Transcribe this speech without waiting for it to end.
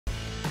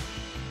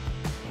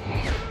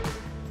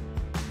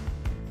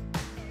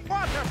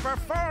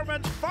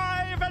performance.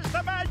 5 is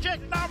the magic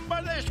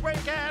number this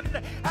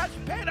weekend as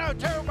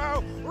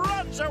Pinatubo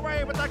runs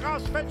away with the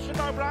Gosford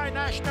O'Brien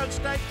National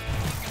Stakes.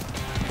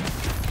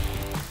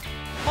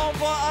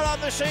 Envoy on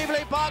the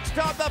Sheevely box,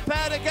 got the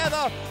pair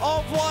together.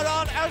 Envoy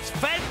on has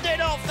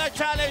fended off the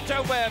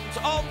Challenger wins.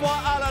 Envoy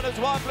Allen has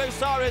won Blue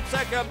Star in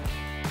second.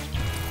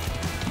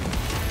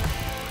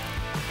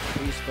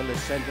 Peaceful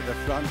ascent to the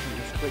front and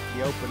has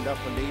quickly opened up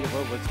a lead of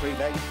over 3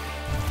 lengths.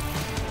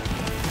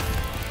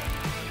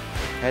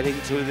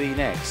 Heading to the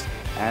next,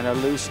 and a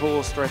loose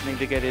horse threatening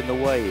to get in the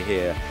way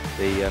here.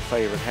 The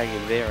favourite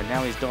hanging there, and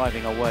now he's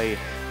diving away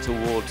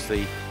towards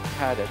the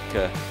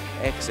paddock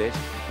exit.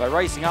 But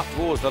racing up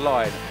towards the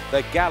line,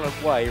 the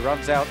Gallant Way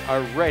runs out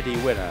a ready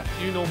winner.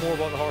 You know more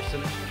about the horse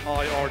than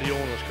I or the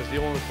owners, because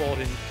the owners bought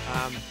in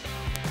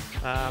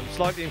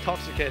slightly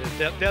intoxicated.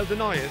 They'll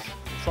deny it,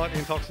 slightly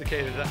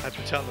intoxicated at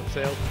the Cheltenham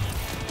sale.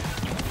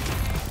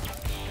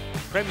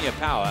 Premier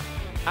Power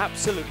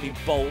absolutely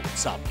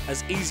bolts up,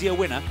 as easy a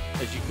winner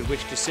as you could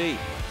wish to see.